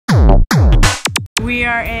We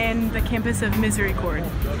are in the campus of Misericord,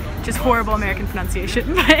 just horrible American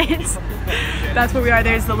pronunciation, but that's where we are.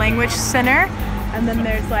 There's the language center, and then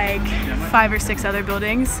there's like 5 or 6 other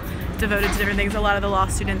buildings devoted to different things. A lot of the law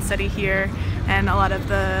students study here, and a lot of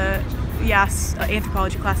the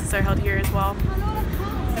anthropology classes are held here as well.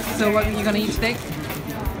 So what are you gonna eat today?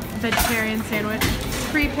 Vegetarian sandwich,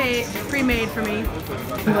 pre-made for me.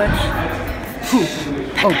 English.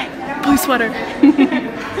 Oh, blue sweater.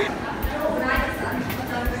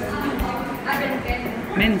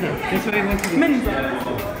 Mensa. That's what I want to do. Mensa.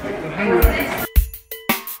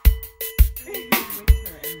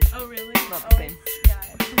 Oh really? Not the same. Yeah,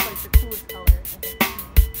 this is like the coolest color, I think, to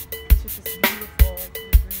me. It's just this beautiful, like,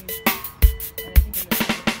 green.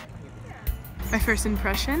 And I think my first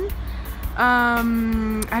impression?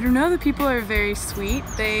 I don't know, the people are very sweet.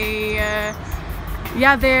 They,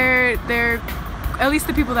 they're at least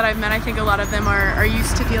the people that I've met, I think a lot of them are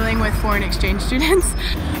used to dealing with foreign exchange students.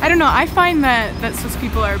 I don't know, I find that Swiss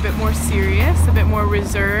people are a bit more serious, a bit more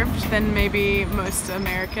reserved than maybe most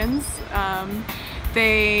Americans.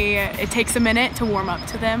 It takes a minute to warm up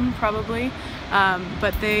to them, probably.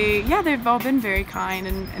 But they've all been very kind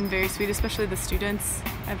and very sweet, especially the students.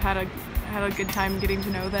 I've had a good time getting to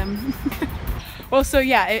know them. Well, so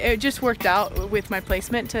yeah, it just worked out with my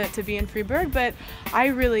placement to be in Fribourg, but I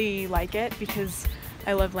really like it because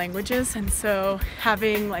I love languages, and so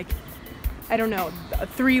having, like, I don't know,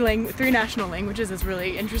 3 national languages is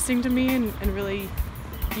really interesting to me and really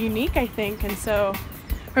unique, I think. And so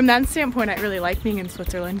from that standpoint, I really like being in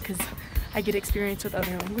Switzerland because I get experience with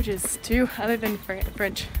other languages too, other than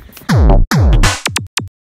French.